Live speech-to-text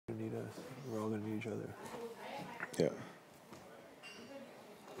We're all gonna meet each other. Yeah.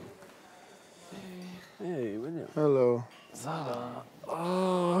 Hey, William. Hello. Zala.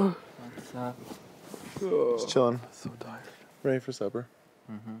 Oh. What's up? Just chilling. So tired. Ready for supper.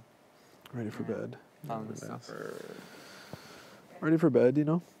 Ready for bed. Supper. Ready for bed, you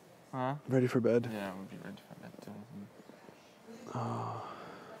know? Huh? Ready for bed. Yeah, we'll be ready for that too. Oh.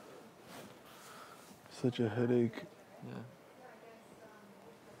 Such a headache. Yeah.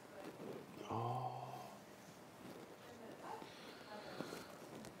 Oh.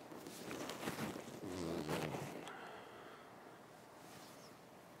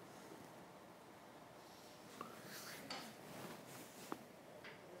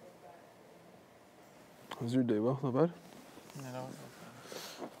 How's your day? Well, not bad? Yeah, that was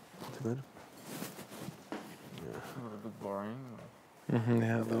Not too bad? a little bit boring.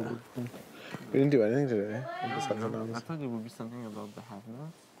 Yeah, a little bit. We didn't do anything today. I thought it would be something about the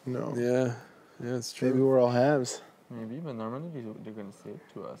have-nots. No. Yeah. Yeah, it's true. Maybe we're all halves. Maybe, but normally they're gonna say it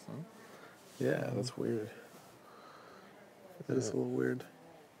to us, huh? Yeah, that's weird. That is a little weird.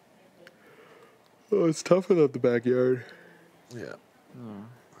 Oh, it's tough without the backyard. Yeah. Yeah.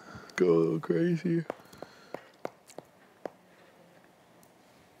 Go a little crazy.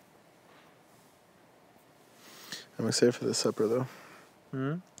 I'm excited for this supper, though.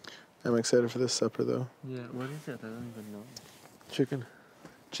 I'm excited for this supper, though. Yeah, what is it? I don't even know. Chicken.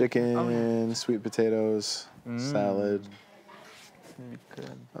 Chicken, Oh, yeah. sweet potatoes, salad. Maybe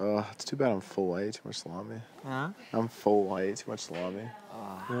good. Oh, it's too bad I'm full. I ate too much salami. Huh? I'm full. I ate too much salami.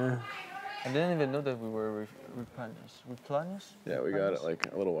 Yeah. I didn't even know that we were replenished. Replenished? Yeah, we got it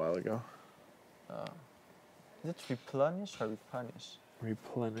like a little while ago. Is it replenish or replenish?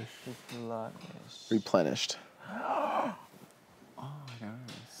 Replenish. Replenish. Replenished. Oh,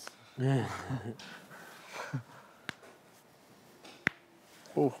 nice. Yeah.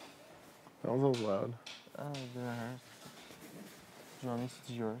 Oh, that was loud. Oh, that hurts. Do you want me to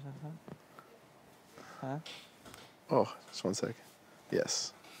do yours, I think? Huh? Oh, just one sec.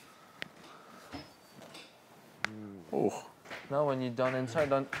 Yes. Oh. Now when you're done inside,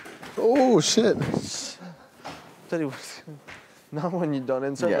 don't... Oh, shit. Tell you what. Now when you're done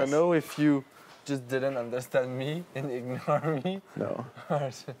inside, I Yes. know if you just didn't understand me and ignore me. No, or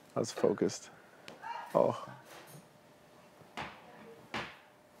I was focused. Oh.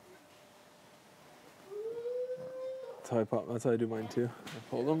 That's how I do mine too. I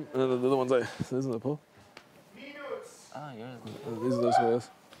pull them. And then the other ones this is the pull. Ah, yeah. These are those ways.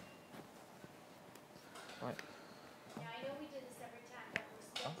 Right. Yeah, I know we did this every time, but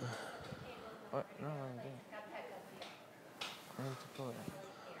we're still. What? No, I didn't. I need to pull it.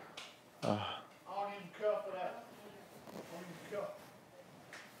 Nobody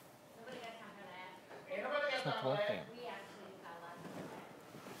got time for that. It's not working. We actually got a lot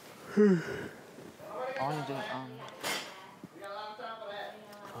of. On the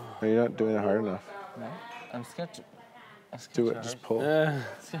No, you're not doing it hard enough. No? I'm scared to... I'm scared Do to it. hurt Just pull. Yeah. I'm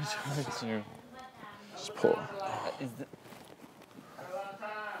scared to hurt you. Just pull. Is the...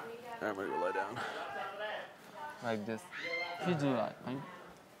 I'm gonna go lie down. Like this. If you do that, right?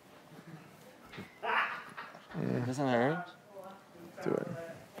 Doesn't hurt? Do it.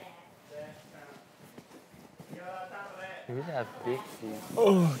 You really have big feet.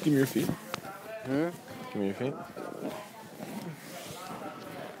 Oh, give me your feet. Give me your feet.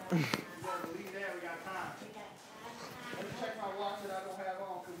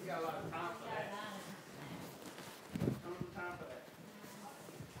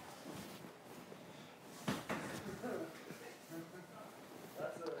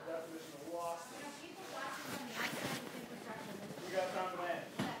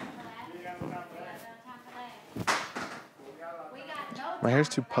 My hair's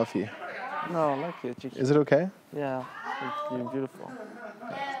too puffy. No, I like it. Is it okay? Yeah, you're beautiful.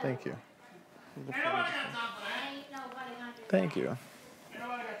 Thank you. Beautiful. Thank you.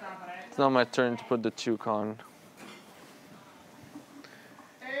 It's now my turn to put the toque on.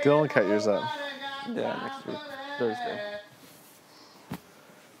 Dylan cut yours up. Yeah, next week. Thursday.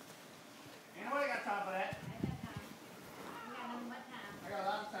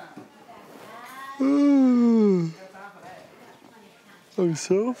 Ooh. I'm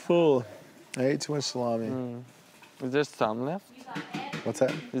so full. I ate too much salami. Is there some left? What's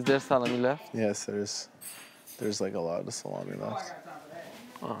that? Is there salami left? Yes, there's like a lot of salami left.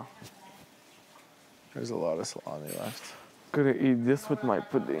 Oh. There's a lot of salami left. Gonna eat this with my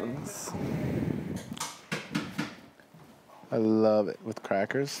puddings. I love it with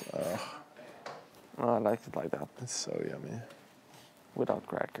crackers. Oh, Oh, I like it like that, it's so yummy. without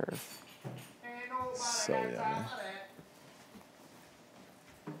crackers. So yummy.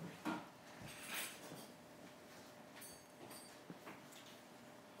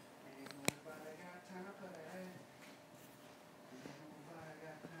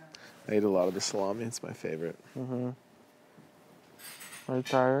 I ate a lot of the salami. It's my favorite. Are you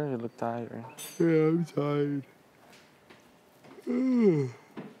tired? You look tired. Yeah, I'm tired.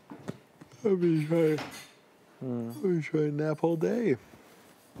 I've been trying to nap all day.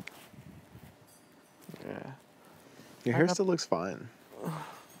 Yeah. Your hair still looks fine.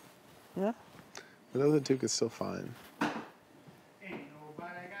 Yeah? The other two is still fine.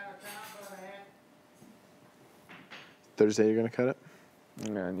 Thursday, you're gonna cut it?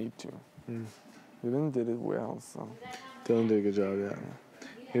 Yeah, I need to. You did it well, so. Dylan did a good job, yeah.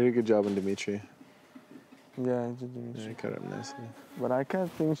 He did a good job on Dimitri. Yeah, I did Yeah, Dimitri. he cut it up nicely. But I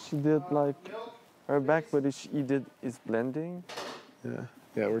can't think she did like her back, but he did his blending. Yeah.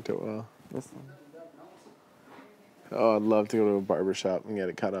 Yeah, it worked out well. This one. Oh, I'd love to go to a barber shop and get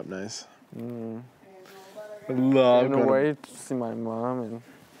it cut up nice. Mm. I'd love In a way, to see my mom, and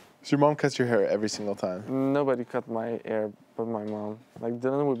So your mom cuts your hair every single time? nobody cut my hair but my mom. Like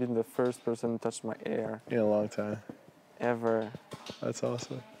Dylan would be the first person to touch my hair In a long time. ever. That's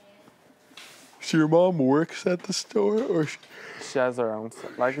awesome. So your mom works at the store, or She has her own,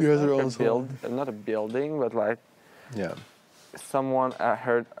 like She it's has not her like own a build, not a building, but like Yeah. someone,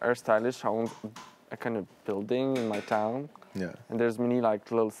 her stylish owns a kind of building in my town, Yeah. and there's many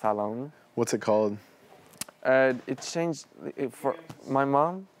like little salon. What's it called? It changed for my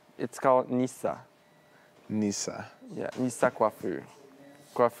mom. It's called Nissa. Nisa. Yeah, Nissa Coiffure.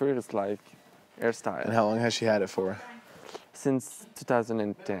 Coiffure is like hairstyle. And how long has she had it for? Since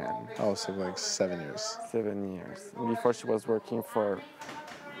 2010, Oh, so like 7 years. 7 years. Before she was working for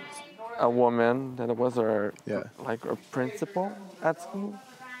a woman that was her Yeah. like a principal at school.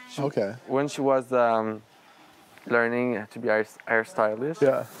 Okay. When she was learning to be hairstylist,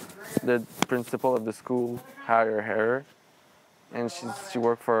 Yeah. the principal of the school hired her, and she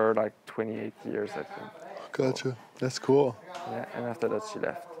worked for like 28 years, I think. Gotcha. That's cool. Yeah, and after that she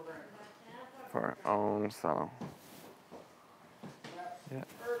left for her own salon. Yeah,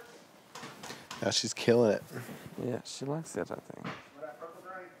 Now she's killing it. yeah, she likes it, I think.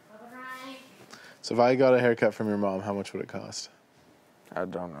 So if I got a haircut from your mom, how much would it cost? I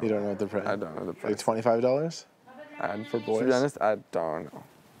don't know. You don't know what the price? I don't know the Like price. $25? And for To boys? be honest, I don't know.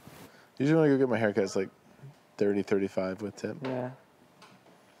 Usually when I go get my haircut, it's like 30, 35 with tip. Yeah.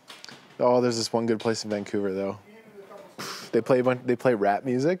 Oh, there's this one good place in Vancouver though. They play rap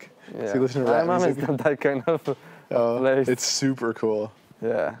music. Yeah. So you listen to My rap mom music. is not that kind of Oh, place. it's super cool.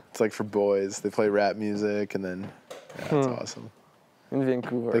 Yeah. It's like for boys. They play rap music and then yeah, it's awesome. In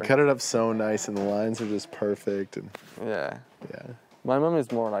Vancouver. They cut it up so nice and the lines are just perfect and Yeah. yeah. My mom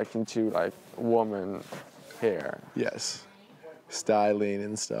is more like into like woman hair. Yes. Styling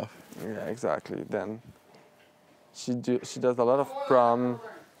and stuff. Yeah, exactly. Then she does a lot of prom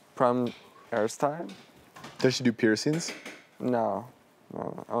hairstyle. Does she do piercings? No,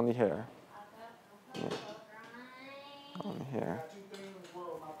 only hair. Yeah. Only hair.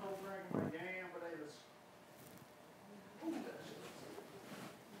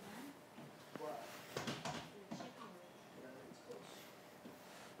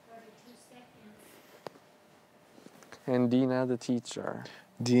 And Dina, the teacher.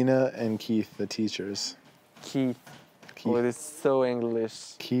 Dina and Keith, the teachers. Keith. Keith. Oh, it is so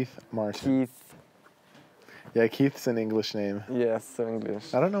English. Keith Martin. Keith. Yeah, Keith's an English name. Yes, so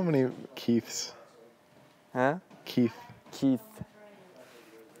English. I don't know many Keiths. Huh? Keith. Keith.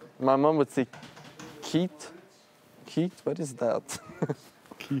 My mom would say Keith. Keith? What is that?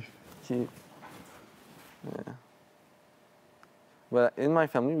 Keith. Keith. Yeah. But in my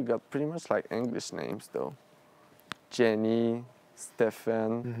family, we got pretty much like English names though. Jenny,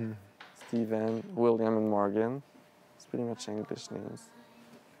 Stephen, Stephen, William, and Morgan. It's pretty much English names.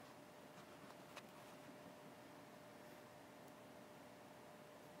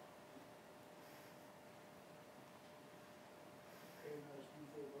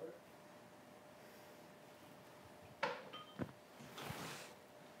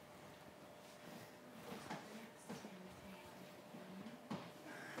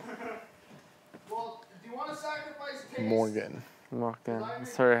 Well, do you want to sacrifice taste? Morgan. Morgan.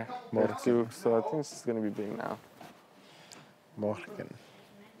 Sorry, Morgan. too. So I think she's gonna be big now. Morgan.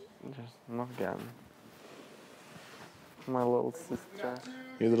 Just Morgan. My little sister.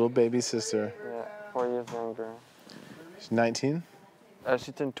 Your little baby sister. Yeah, 4 years younger. She's 19.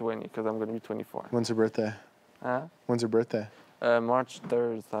 She turned 20 because I'm gonna be 24. When's her birthday? Huh? When's her birthday? March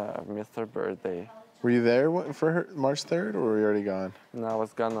 3rd is Mr. Birthday. Were you there for her March 3rd, or were you already gone? No, I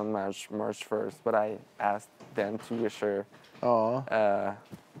was gone on March 1st, but I asked them to wish her Aw.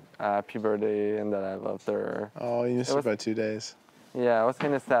 happy birthday and that I loved her. Oh, you missed It her was- by 2 days. Yeah, I was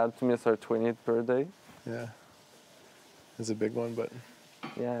kind of sad to miss her 20th birthday. Yeah. It's a big one, but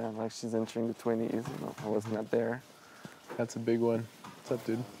Yeah, like she's entering the 20s. You know, I was not there. That's a big one. What's up,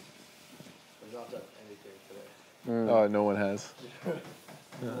 dude? I've not done anything today. Oh, no one has.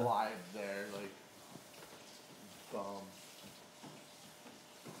 Live there, like, bomb.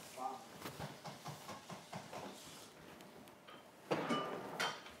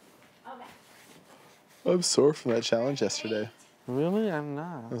 Okay. I'm sore from that challenge yesterday. Really? I'm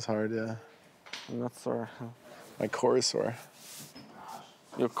not. It was hard, yeah. I'm not sore. My core is sore.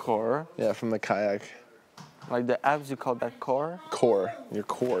 Your core? Yeah, from the kayak. Like the abs, you call that core? Core. Your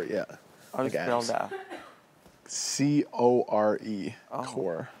core, yeah. How do you Like spell abs. that? C-O-R-E. Oh.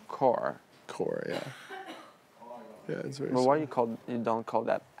 Core. Core. Core, yeah. Yeah, it's very But sore. why you don't call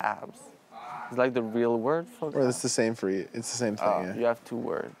that abs? It's like the real word for Or it's the same for you. It's the same thing, Oh, yeah. you have two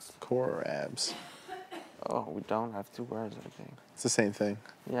words. Core or abs. Oh, we don't have two words, I think. It's the same thing.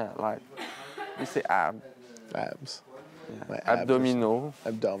 Yeah, like you say ab. Abs. Yeah. My abs are Abdominal.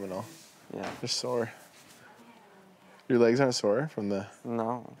 Abdominal. Yeah. They're sore. Your legs aren't sore from the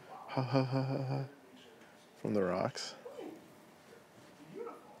No. from the rocks.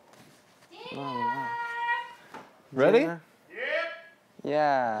 No. Ready? Dinner?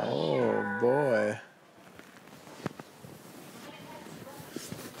 Yeah. Oh boy.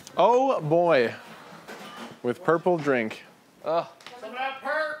 Oh boy. With purple drink. Oh, Some of that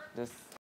perk. this